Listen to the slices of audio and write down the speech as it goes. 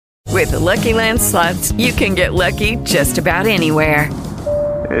With Lucky Land Slots, you can get lucky just about anywhere.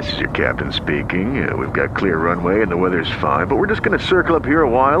 This is your captain speaking. We've got clear runway and the weather's fine, but we're just going to circle up here a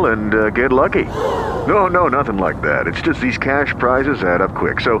while and get lucky. No, nothing like that. It's just these cash prizes add up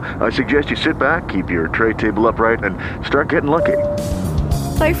quick. So I suggest you sit back, keep your tray table upright, and start getting lucky.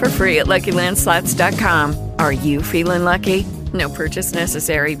 Play for free at LuckyLandSlots.com. Are you feeling lucky? No purchase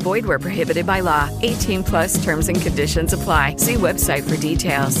necessary. Void where prohibited by law. 18 plus terms and conditions apply. See website for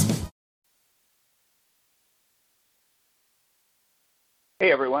details.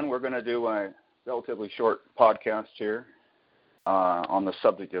 Hey, everyone. We're going to do a relatively short podcast here on the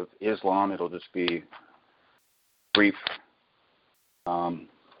subject of Islam. It'll just be a brief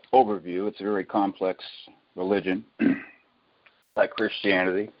overview. It's a very complex religion, like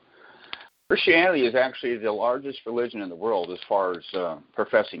Christianity. Christianity is actually the largest religion in the world as far as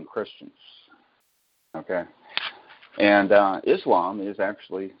professing Christians. Okay? And Islam is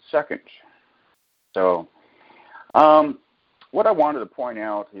actually second. So, what I wanted to point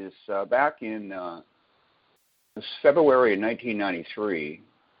out is back in February of 1993,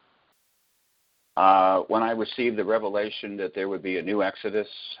 when I received the revelation that there would be a new Exodus,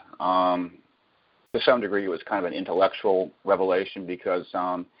 to some degree it was kind of an intellectual revelation because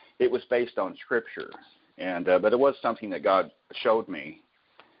it was based on Scripture, but it was something that God showed me,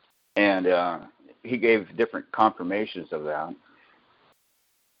 and He gave different confirmations of that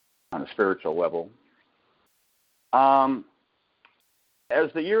on a spiritual level. As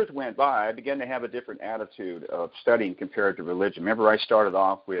the years went by, I began to have a different attitude of studying comparative religion. Remember, I started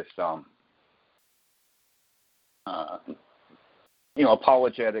off with,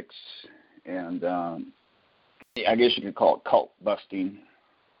 apologetics, and I guess you could call it cult busting.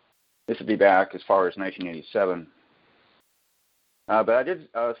 This would be back as far as 1987. But I did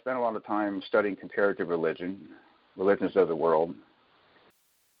spend a lot of time studying comparative religions of the world.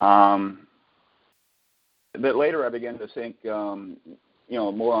 But later I began to think,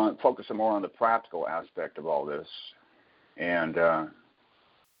 focus more on the practical aspect of all this. And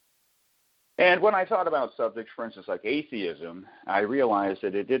when I thought about subjects, for instance, like atheism, I realized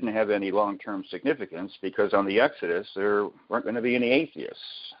that it didn't have any long-term significance because on the Exodus there weren't going to be any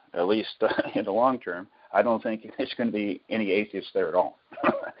atheists, at least in the long term. I don't think there's going to be any atheists there at all.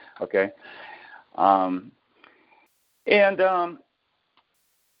 Okay?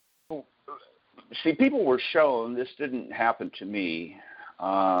 See, people were shown, this didn't happen to me,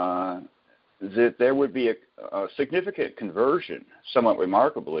 that there would be a significant conversion, somewhat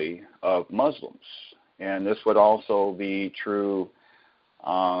remarkably, of Muslims. And this would also be true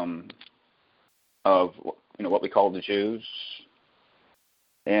of what we call the Jews,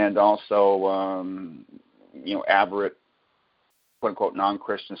 and also aberrant, quote-unquote,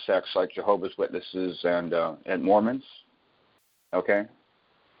 non-Christian sects like Jehovah's Witnesses and Mormons. Okay?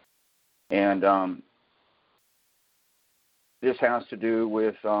 And this has to do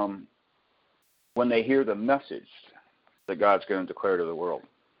with when they hear the message that God's going to declare to the world,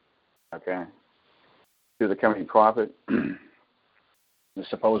 okay, through the coming prophet, the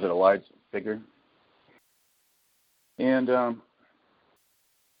supposed Elijah figure. And so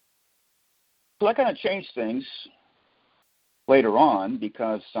that kind of changed things later on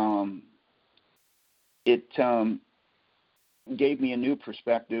because it gave me a new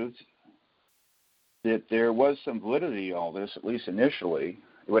perspective that there was some validity to all this, at least initially.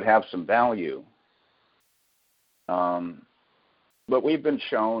 It would have some value. But we've been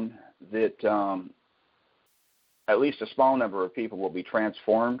shown that at least a small number of people will be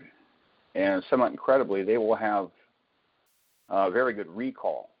transformed, and somewhat incredibly, they will have a very good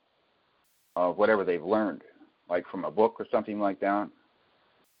recall of whatever they've learned, like from a book or something like that.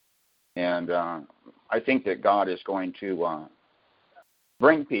 And I think that God is going to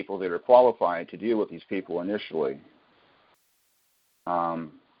bring people that are qualified to deal with these people initially.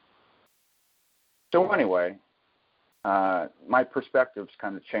 So anyway, my perspective's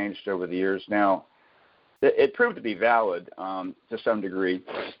kind of changed over the years. Now, it proved to be valid to some degree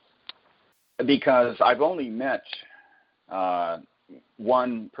because I've only met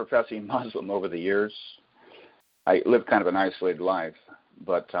one professing Muslim over the years. I lived kind of an isolated life,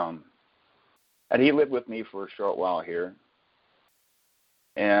 but and he lived with me for a short while here.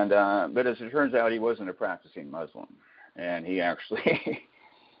 And but as it turns out, he wasn't a practicing Muslim, and he actually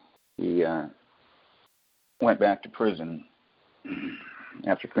went back to prison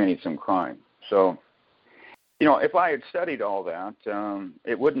after committing some crime. So, if I had studied all that,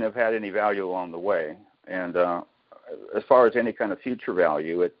 it wouldn't have had any value along the way. And as far as any kind of future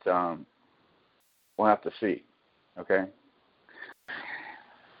value, we'll have to see. Okay.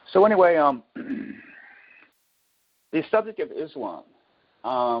 So anyway, the subject of Islam.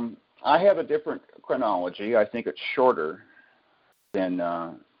 I have a different chronology. I think it's shorter than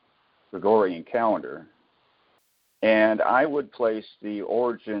Gregorian calendar. And I would place the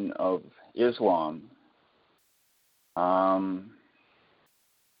origin of Islam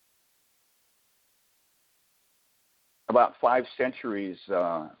about 5 centuries.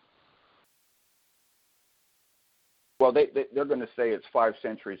 Well, they're going to say it's 5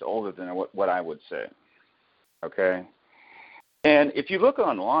 centuries older than what I would say. Okay? And if you look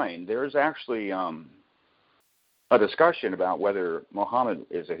online, there's actually a discussion about whether Muhammad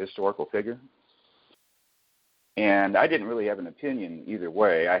is a historical figure. And I didn't really have an opinion either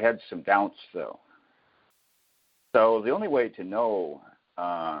way. I had some doubts, though. So the only way to know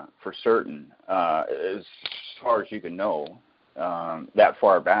for certain, as far as you can know, that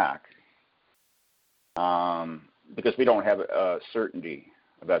far back, because we don't have a certainty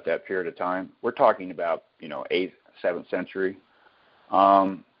about that period of time. We're talking about, 8th, 7th century.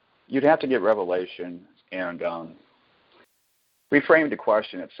 You'd have to get revelation, and we framed a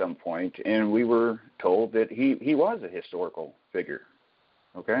question at some point, and we were told that he was a historical figure,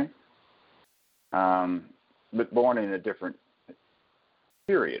 okay? But born in a different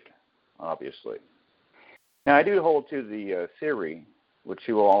period, obviously. Now, I do hold to the theory, which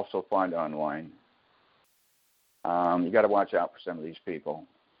you will also find online. You got to watch out for some of these people.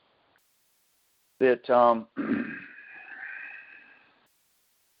 That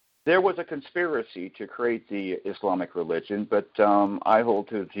there was a conspiracy to create the Islamic religion, but I hold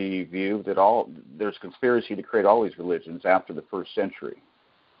to the view that there's conspiracy to create all these religions after the 1st century,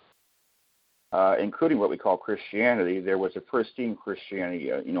 including what we call Christianity. There was a pristine Christianity,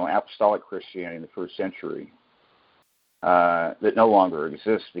 apostolic Christianity in the 1st century that no longer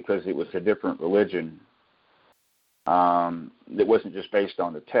exists because it was a different religion that wasn't just based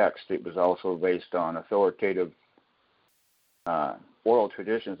on the text. It was also based on authoritative oral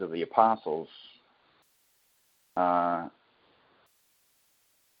traditions of the apostles.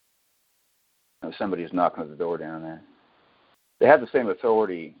 Somebody's knocking at the door down there. They have the same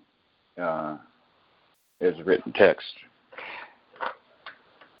authority as written text.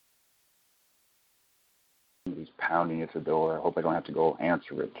 Somebody's pounding at the door. I hope I don't have to go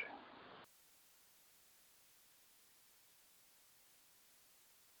answer it.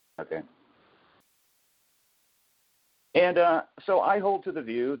 Okay. And so I hold to the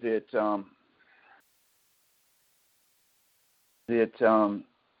view that the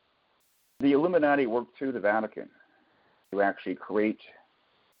Illuminati worked through the Vatican to actually create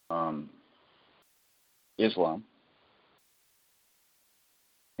Islam.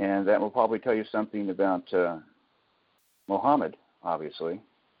 And that will probably tell you something about Muhammad, obviously.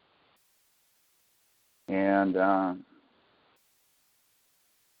 And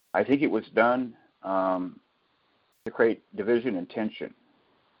I think it was done to create division and tension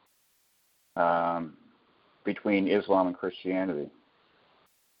between Islam and Christianity.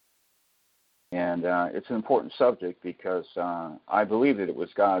 And it's an important subject because I believe that it was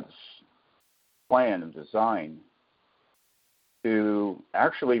God's plan and design to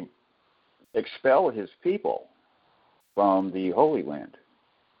actually expel his people from the Holy Land.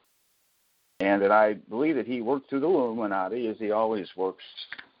 And that I believe that he worked through the Illuminati as he always works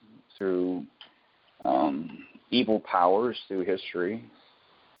through evil powers through history.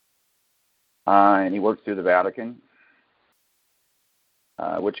 And he worked through the Vatican,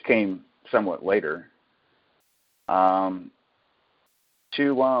 which came somewhat later, to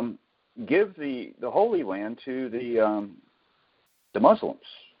give the Holy Land to the Muslims.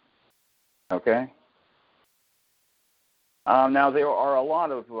 Okay? Now, there are a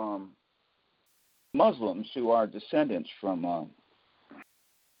lot of Muslims who are descendants from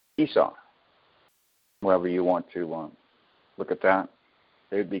Esau, however you want to look at that.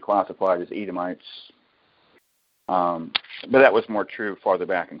 They would be classified as Edomites. But that was more true farther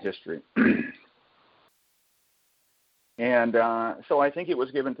back in history. And so I think it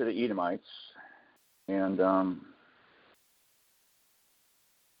was given to the Edomites. And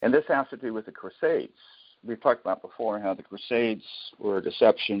this has to do with the Crusades. We've talked about before how the Crusades were a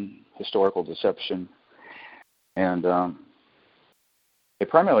deception, historical deception. And it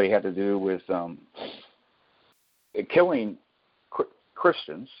primarily had to do with killing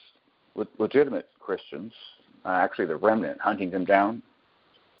Christians, legitimate Christians, actually the remnant, hunting them down,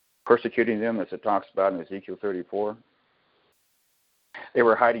 persecuting them, as it talks about in Ezekiel 34. They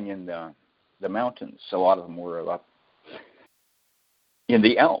were hiding in the mountains. A lot of them were up in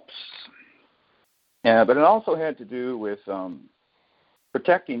the Alps. But it also had to do with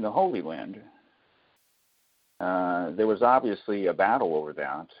protecting the Holy Land. There was obviously a battle over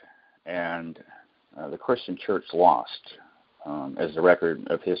that, and the Christian church lost. as the record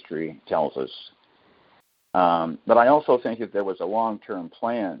of history tells us. But I also think that there was a long-term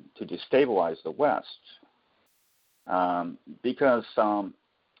plan to destabilize the West, because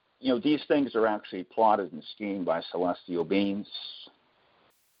these things are actually plotted and schemed by celestial beings,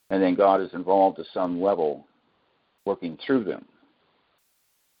 and then God is involved to some level working through them.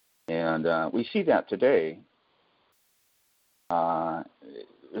 And we see that today,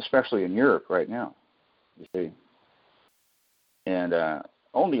 especially in Europe right now, you see. And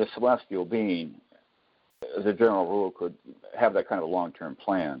only a celestial being, as a general rule, could have that kind of a long-term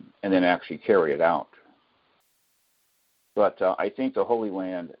plan and then actually carry it out. But I think the Holy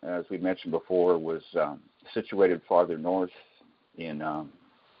Land, as we mentioned before, was situated farther north in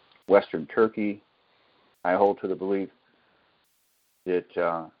western Turkey. I hold to the belief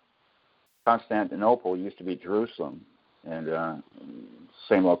that Constantinople used to be Jerusalem, and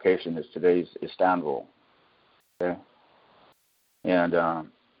same location as today's Istanbul. Okay? And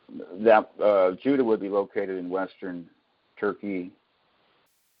that Judah would be located in western Turkey,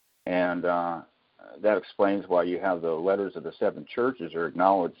 and that explains why you have the letters of the seven churches are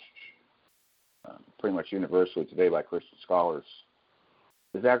acknowledged pretty much universally today by Christian scholars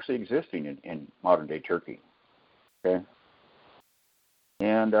as actually existing in modern-day Turkey. Okay?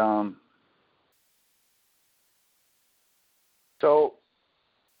 And so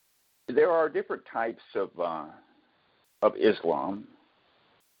there are different types of Islam.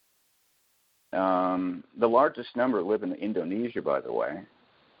 The largest number live in Indonesia, by the way.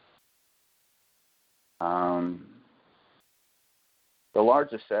 The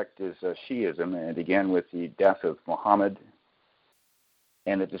largest sect is Shiism, and it began with the death of Muhammad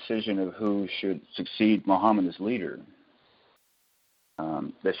and the decision of who should succeed Muhammad as leader.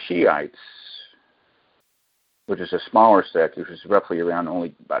 The Shiites, which is a smaller sect, which is roughly around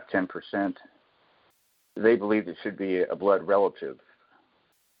only about 10%, they believe it should be a blood relative.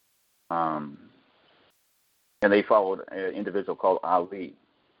 And they followed an individual called Ali.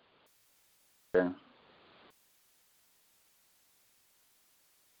 Okay?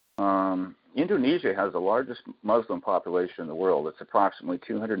 Indonesia has the largest Muslim population in the world. It's approximately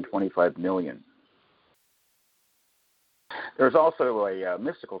 225 million. There's also a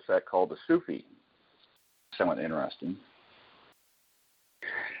mystical sect called the Sufi. Somewhat interesting.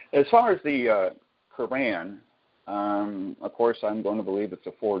 As far as the Quran, of course, I'm going to believe it's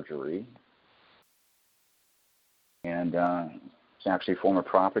a forgery. And it's actually a form of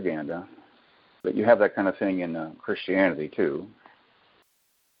propaganda. But you have that kind of thing in Christianity, too.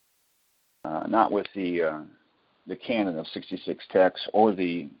 Not with the canon of 66 texts or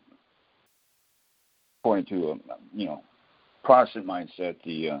according to Protestant mindset,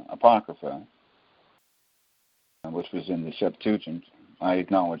 the Apocrypha, which was in the Septuagint. I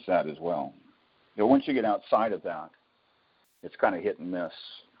acknowledge that as well. But once you get outside of that, it's kind of hit and miss.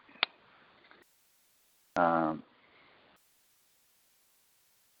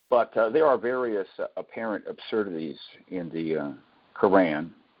 But there are various apparent absurdities in the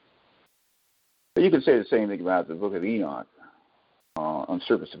Quran. But you can say the same thing about the Book of Enoch on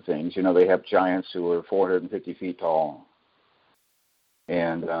surface of things. They have giants who are 450 feet tall.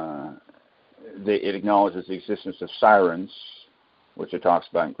 And it acknowledges the existence of sirens, which it talks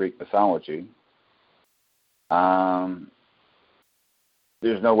about in Greek mythology.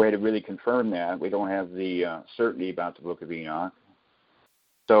 There's no way to really confirm that. We don't have the certainty about the Book of Enoch.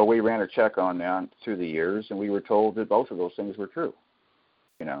 So we ran a check on that through the years, and we were told that both of those things were true.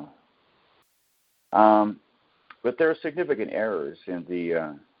 But there are significant errors in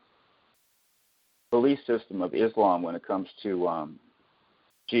the belief system of Islam when it comes to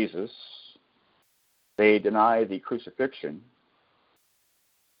Jesus. They deny the crucifixion,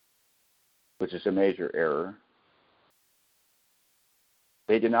 which is a major error.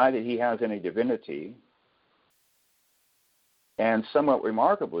 They deny that he has any divinity. And somewhat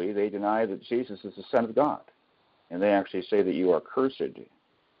remarkably, they deny that Jesus is the Son of God. And they actually say that you are cursed.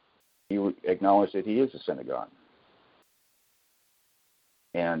 You acknowledge that he is the Son of God.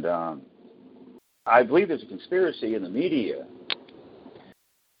 And I believe there's a conspiracy in the media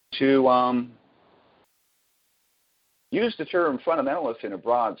to use the term fundamentalist in a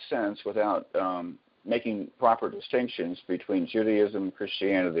broad sense without making proper distinctions between Judaism,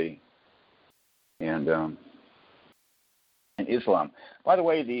 Christianity, and Islam. By the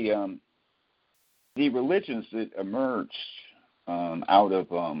way, the religions that emerged out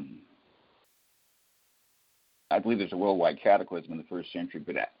of, I believe there's a worldwide cataclysm in the first century,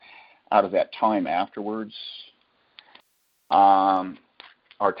 but out of that time afterwards, are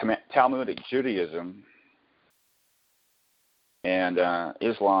Talmudic Judaism and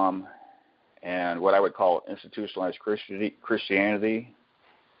Islam and what I would call institutionalized Christianity.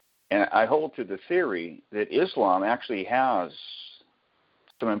 And I hold to the theory that Islam actually has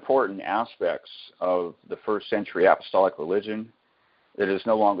some important aspects of the first century apostolic religion that is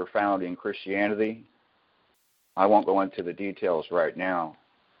no longer found in Christianity. I won't go into the details right now.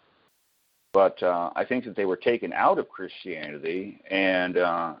 But I think that they were taken out of Christianity and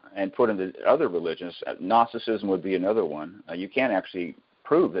put into other religions. Gnosticism would be another one. You can't actually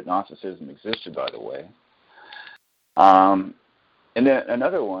prove that Gnosticism existed, by the way. And then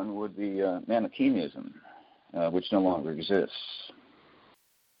another one would be Manichaeism, which no longer exists.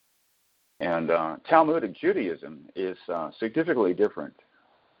 And Talmudic Judaism is significantly different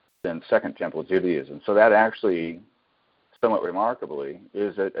than Second Temple Judaism. So that actually, somewhat remarkably,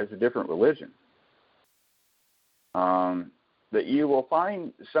 is a different religion. That you will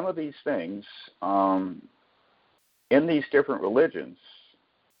find some of these things in these different religions.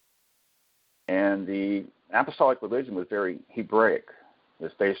 And the apostolic religion was very Hebraic. It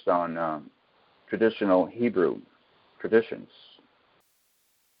was based on traditional Hebrew traditions.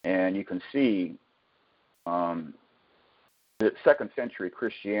 And you can see that second century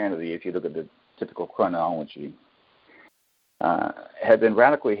Christianity, if you look at the typical chronology, had been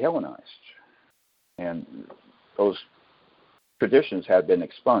radically Hellenized. And those traditions have been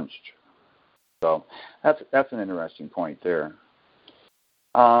expunged. So that's an interesting point there.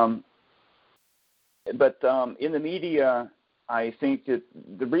 But in the media, I think that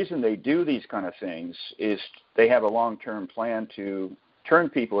the reason they do these kind of things is they have a long-term plan to turn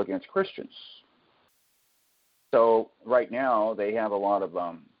people against Christians. So right now they have a lot of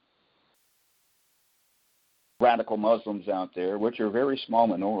radical Muslims out there, which are a very small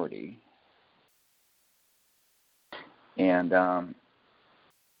minority. And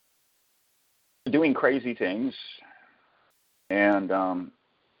doing crazy things. And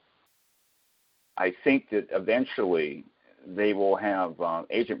I think that eventually they will have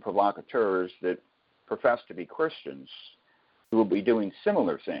agent provocateurs that profess to be Christians who will be doing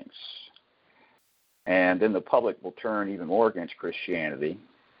similar things. And then the public will turn even more against Christianity.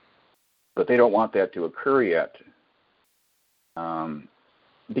 But they don't want that to occur yet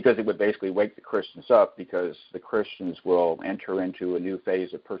because it would basically wake the Christians up, because the Christians will enter into a new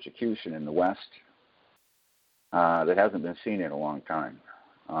phase of persecution in the West that hasn't been seen in a long time.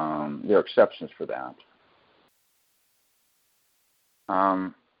 There are exceptions for that.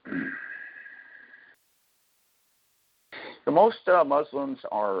 Most Muslims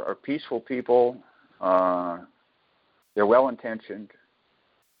are peaceful people. They're well-intentioned.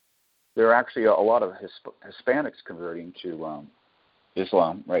 There are actually a lot of Hispanics converting to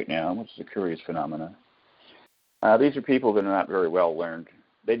Islam right now, which is a curious phenomenon. These are people that are not very well learned.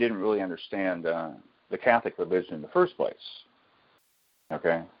 They didn't really understand the Catholic religion in the first place.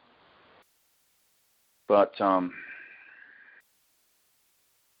 Okay? But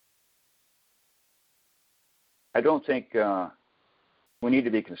I don't think we need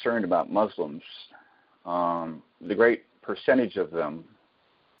to be concerned about Muslims. The great percentage of them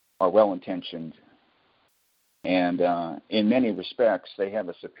are well-intentioned, and in many respects they have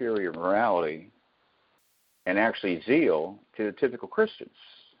a superior morality and actually zeal to the typical Christians.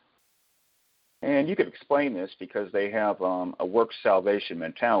 And you could explain this because they have a works salvation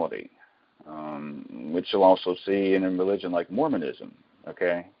mentality, which you'll also see in a religion like Mormonism,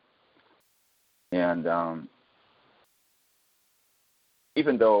 okay? And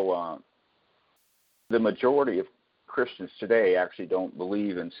even though the majority of Christians today actually don't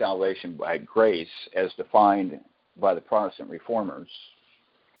believe in salvation by grace as defined by the Protestant reformers,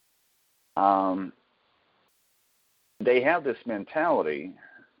 they have this mentality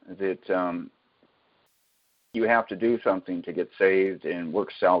that you have to do something to get saved and work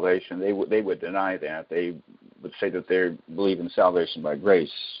salvation. They would deny that. They would say that they believe in salvation by grace.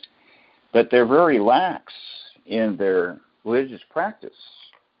 But they're very lax in their religious practice.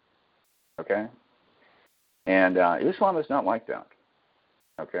 Okay? And Islam is not like that.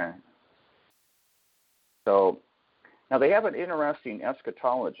 Okay? So, now they have an interesting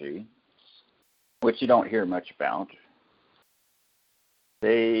eschatology, which you don't hear much about.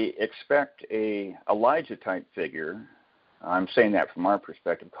 They expect a Elijah-type figure, I'm saying that from our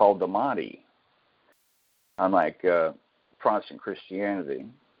perspective, called the Mahdi, unlike Protestant Christianity,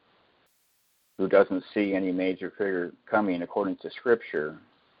 who doesn't see any major figure coming according to Scripture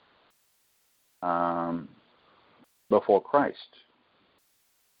before Christ.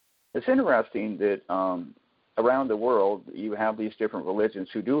 It's interesting that around the world you have these different religions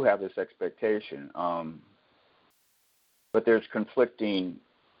who do have this expectation, but there's conflicting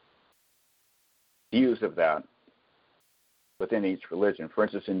views of that. within each religion. For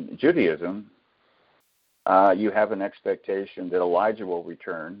instance, in Judaism, you have an expectation that Elijah will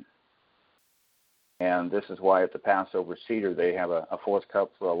return, and this is why at the Passover Seder they have a fourth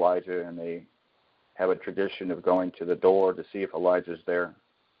cup for Elijah, and they have a tradition of going to the door to see if Elijah's there.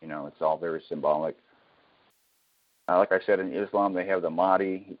 You know, it's all very symbolic. Like I said, in Islam they have the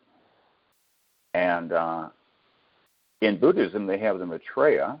Mahdi, and in Buddhism they have the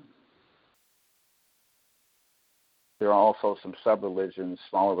Maitreya. There are also some sub-religions,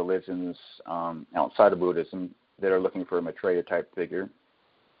 smaller religions outside of Buddhism that are looking for a Maitreya-type figure.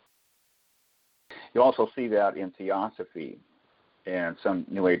 You also see that in Theosophy and some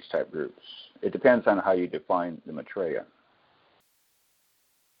New Age-type groups. It depends on how you define the Maitreya.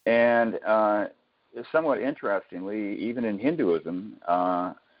 And somewhat interestingly, even in Hinduism,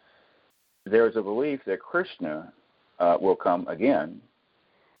 there's a belief that Krishna will come again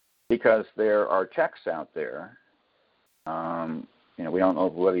because there are texts out there. You know, we don't know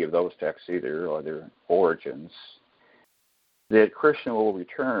the validity of those texts either, or their origins, that Krishna will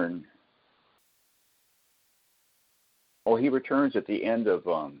return. Well, he returns at the end of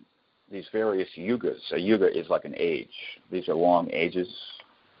these various yugas. A yuga is like an age. These are long ages.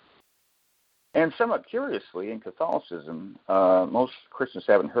 And somewhat curiously, in Catholicism, most Christians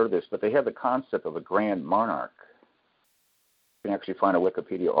haven't heard of this, but they have the concept of a grand monarch. You can actually find a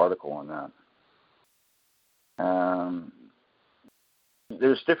Wikipedia article on that.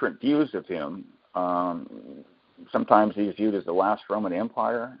 There's different views of him. Sometimes he's viewed as the last Roman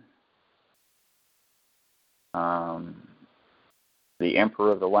Empire, the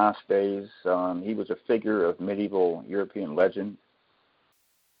emperor of the last days. He was a figure of medieval European legend.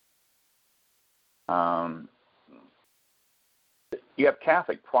 You have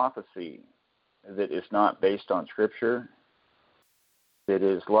Catholic prophecy that is not based on Scripture, that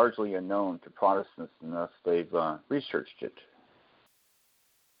is largely unknown to Protestants unless they've researched it.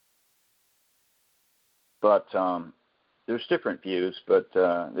 But there's different views, but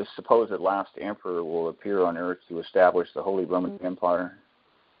this supposed last emperor will appear on earth to establish the Holy Roman Empire.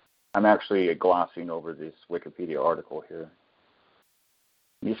 I'm actually glossing over this Wikipedia article here.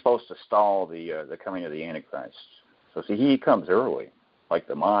 He's supposed to stall the coming of the Antichrist. So see, he comes early, like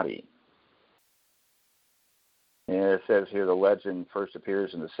the Mahdi. And it says here the legend first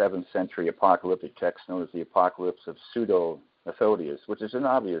appears in the 7th century apocalyptic text known as the Apocalypse of Pseudo-Methodius, which is an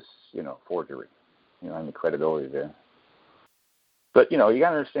obvious, forgery. And the credibility there. But, you got to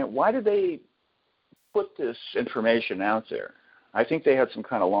understand, why did they put this information out there? I think they had some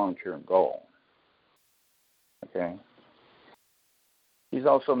kind of long-term goal. Okay? He's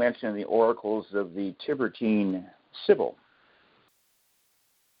also mentioned the oracles of the Tiburtine Sibyl.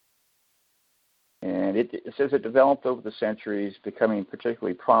 And it says it developed over the centuries, becoming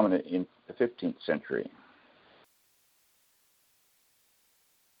particularly prominent in the 15th century.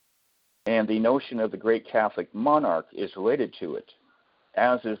 And the notion of the great Catholic monarch is related to it,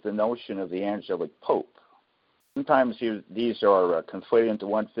 as is the notion of the angelic pope. Sometimes these are conflated into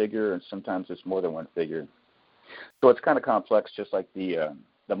one figure, and sometimes it's more than one figure. So it's kind of complex, just like the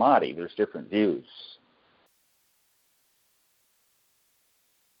Mahdi. There's different views.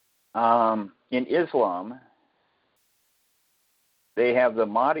 In Islam, they have the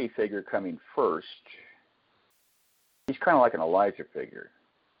Mahdi figure coming first. He's kind of like an Elijah figure,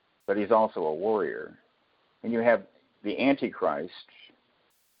 but he's also a warrior. And you have the Antichrist.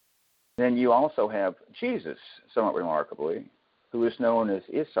 Then you also have Jesus, somewhat remarkably, who is known as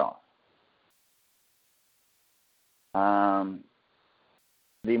Isa.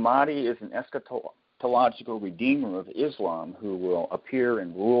 The Mahdi is an eschatological redeemer of Islam who will appear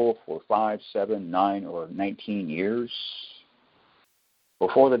and rule for 5, 7, 9, or 19 years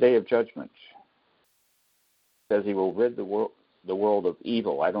before the day of judgment. It says he will rid the world of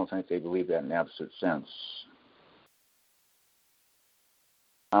evil. I don't think they believe that in absolute sense.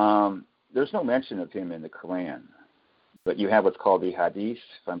 There's no mention of him in the Quran, but you have what's called the Hadith,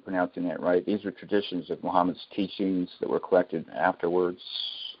 if I'm pronouncing that right. These are traditions of Muhammad's teachings that were collected afterwards,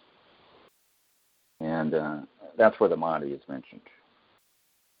 and that's where the Mahdi is mentioned.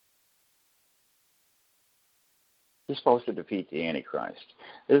 He's supposed to defeat the Antichrist.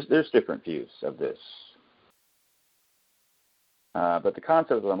 There's different views of this. But the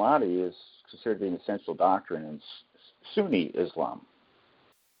concept of the Mahdi is considered to be an essential doctrine in Sunni Islam.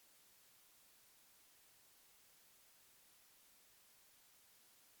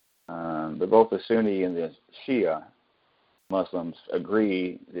 But both the Sunni and the Shia Muslims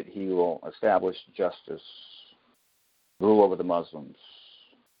agree that he will establish justice, rule over the Muslims.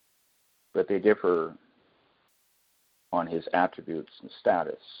 But they differ on his attributes and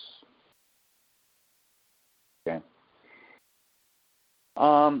status. Okay.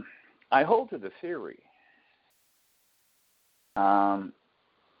 I hold to the theory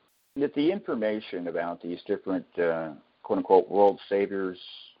that the information about these different, quote-unquote, world saviors,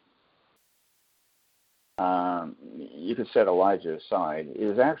 you could set Elijah aside,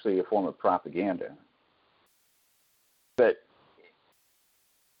 is actually a form of propaganda. But,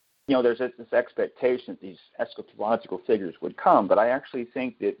 there's this expectation that these eschatological figures would come, but I actually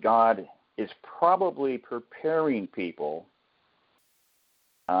think that God is probably preparing people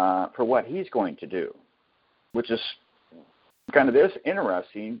for what he's going to do, which is kind of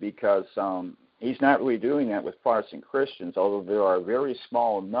interesting because he's not really doing that with Protestant Christians, although there are a very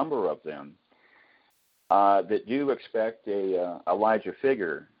small number of them that do expect a Elijah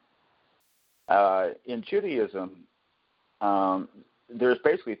figure. In Judaism, there's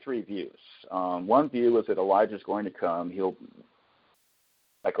basically three views. One view is that Elijah is going to come. He'll,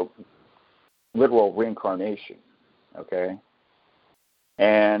 like a literal reincarnation, okay?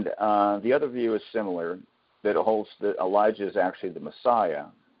 And the other view is similar, that it holds that Elijah is actually the Messiah.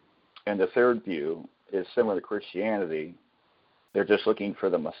 And the third view is similar to Christianity. They're just looking for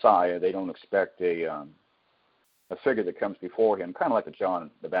the Messiah. They don't expect a figure that comes before him, kind of like a John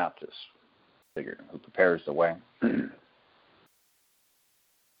the Baptist figure who prepares the way.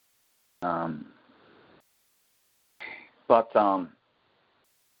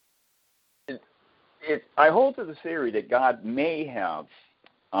 I hold to the theory that God may have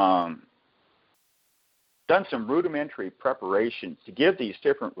done some rudimentary preparations to give these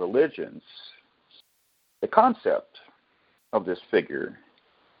different religions the concept of this figure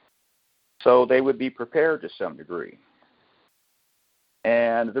so they would be prepared to some degree.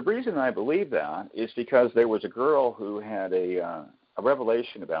 And the reason I believe that is because there was a girl who had a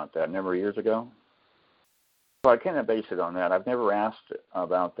revelation about that a number of years ago. So I can't base it on that. I've never asked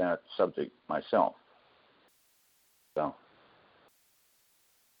about that subject myself. So,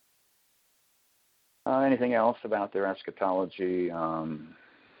 anything else about their eschatology? One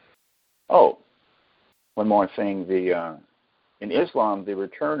more thing. In Islam, the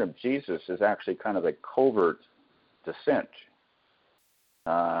return of Jesus is actually kind of a covert descent.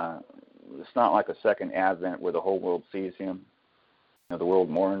 It's not like a second advent where the whole world sees him. The world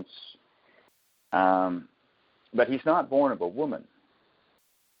mourns. But he's not born of a woman.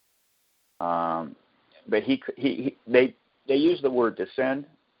 But they use the word descend,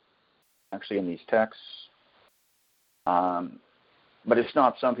 actually, in these texts. But it's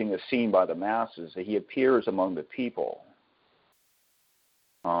not something that's seen by the masses. He appears among the people,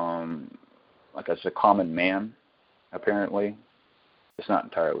 like as a common man, apparently. It's not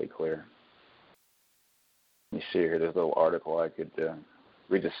entirely clear. Let me see here. There's a little article I could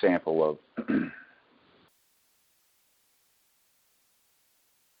read a sample of. Let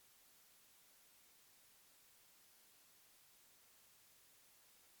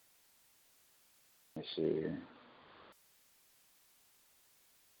me see here.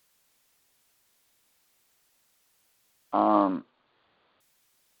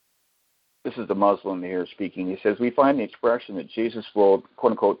 This is the Muslim here speaking. He says, we find the expression that Jesus will,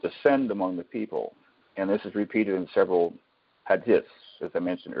 quote-unquote, descend among the people. And this is repeated in several hadiths, as I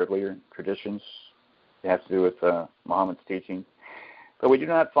mentioned earlier, traditions. They have to do with Muhammad's teaching. But we do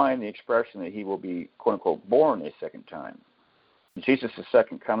not find the expression that he will be, quote-unquote, born a second time. Jesus'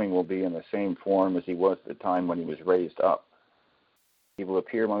 second coming will be in the same form as he was at the time when he was raised up. He will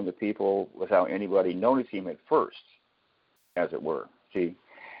appear among the people without anybody noticing him at first, as it were. See?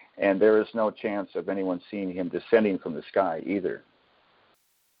 And there is no chance of anyone seeing him descending from the sky either.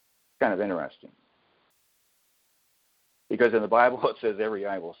 Kind of interesting. Because in the Bible it says every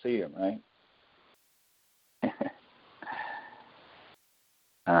eye will see him, right?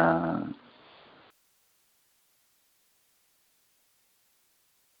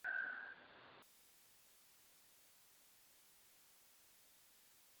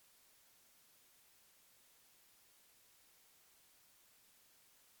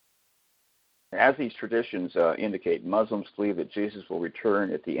 As these traditions indicate, Muslims believe that Jesus will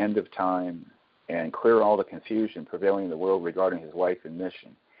return at the end of time and clear all the confusion prevailing in the world regarding his life and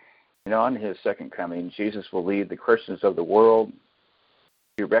mission. And on his second coming, Jesus will lead the Christians of the world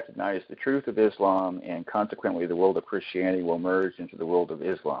to recognize the truth of Islam, and consequently the world of Christianity will merge into the world of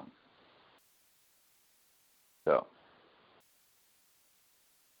Islam. So,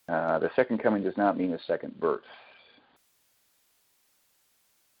 the second coming does not mean a second birth.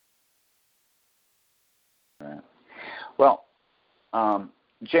 Well,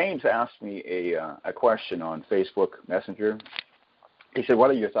 James asked me a question on Facebook Messenger. He said, what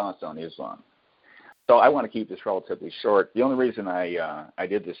are your thoughts on Islam? So I want to keep this relatively short. The only reason I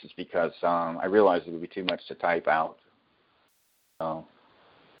did this is because I realized it would be too much to type out. So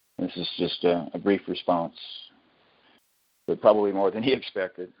This is just a brief response, but probably more than he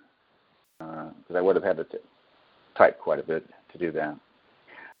expected, because I would have had to type quite a bit to do that.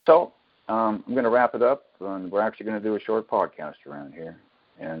 So I'm going to wrap it up, and we're actually going to do a short podcast around here,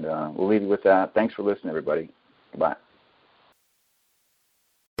 and we'll leave you with that. Thanks for listening, everybody. Goodbye.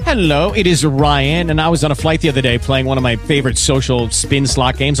 Hello, it is Ryan, and I was on a flight the other day playing one of my favorite social spin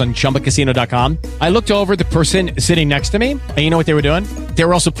slot games on ChumbaCasino.com. I looked over at the person sitting next to me, and you know what they were doing? They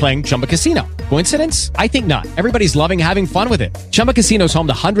were also playing Chumba Casino. Coincidence? I think not. Everybody's loving having fun with it. Chumba Casino is home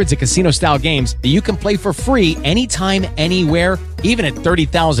to hundreds of casino-style games that you can play for free anytime, anywhere, even at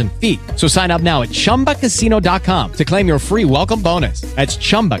 30,000 feet. So sign up now at ChumbaCasino.com to claim your free welcome bonus. That's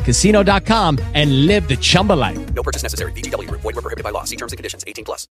ChumbaCasino.com and live the Chumba life. No purchase necessary. VGW. Void where prohibited by law. See terms and conditions. 18+.